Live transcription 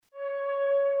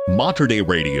Mater Dei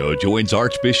Radio joins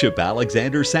Archbishop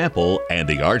Alexander Sample and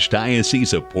the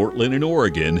Archdiocese of Portland and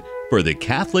Oregon for the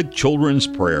Catholic Children's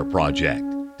Prayer Project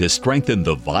to strengthen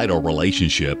the vital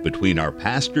relationship between our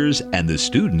pastors and the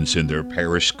students in their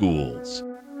parish schools.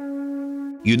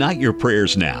 Unite your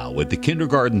prayers now with the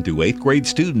kindergarten through 8th grade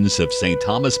students of St.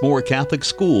 Thomas More Catholic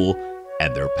School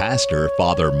and their pastor,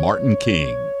 Father Martin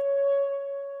King.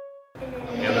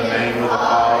 In the name of the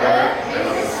Father, and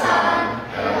of the Son,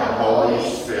 and of the Holy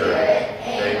Spirit.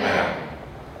 Amen.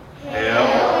 Hail,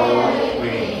 Holy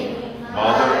Queen,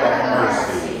 Mother of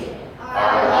Mercy,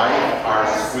 our life, our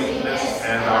sweetness,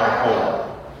 and our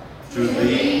hope. To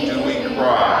Thee do we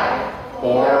cry,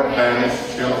 poor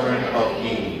banished children of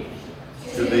Eve.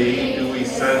 To Thee do we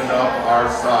send up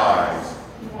our sighs,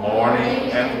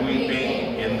 mourning and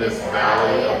weeping in this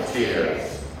valley of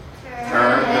tears.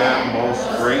 Turn then,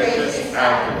 most gracious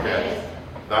Advocate,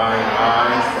 Thine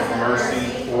eyes of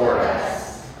mercy toward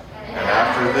us, and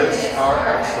after this our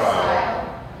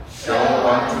exile, show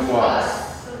unto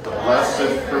us the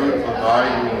blessed fruit of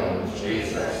Thy womb,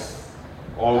 Jesus.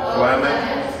 O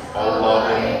clement, O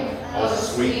loving, O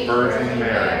sweet Virgin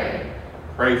Mary,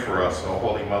 pray for us, O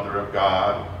Holy Mother of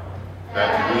God,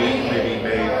 that we may be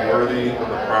made worthy of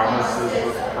the promises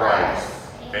of Christ.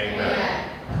 Amen.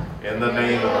 In the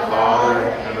name of the Father,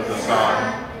 and of the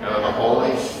Son, and of the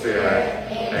Holy Spirit.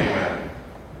 Amen.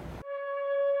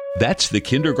 That's the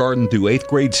kindergarten through 8th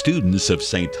grade students of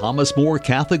St. Thomas More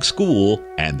Catholic School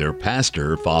and their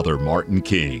pastor, Father Martin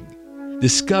King.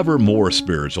 Discover more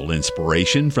spiritual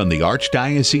inspiration from the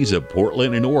Archdiocese of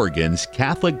Portland and Oregon's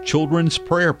Catholic Children's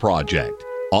Prayer Project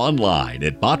online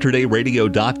at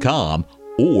materdeiradio.com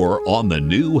or on the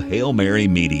new Hail Mary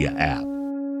Media app.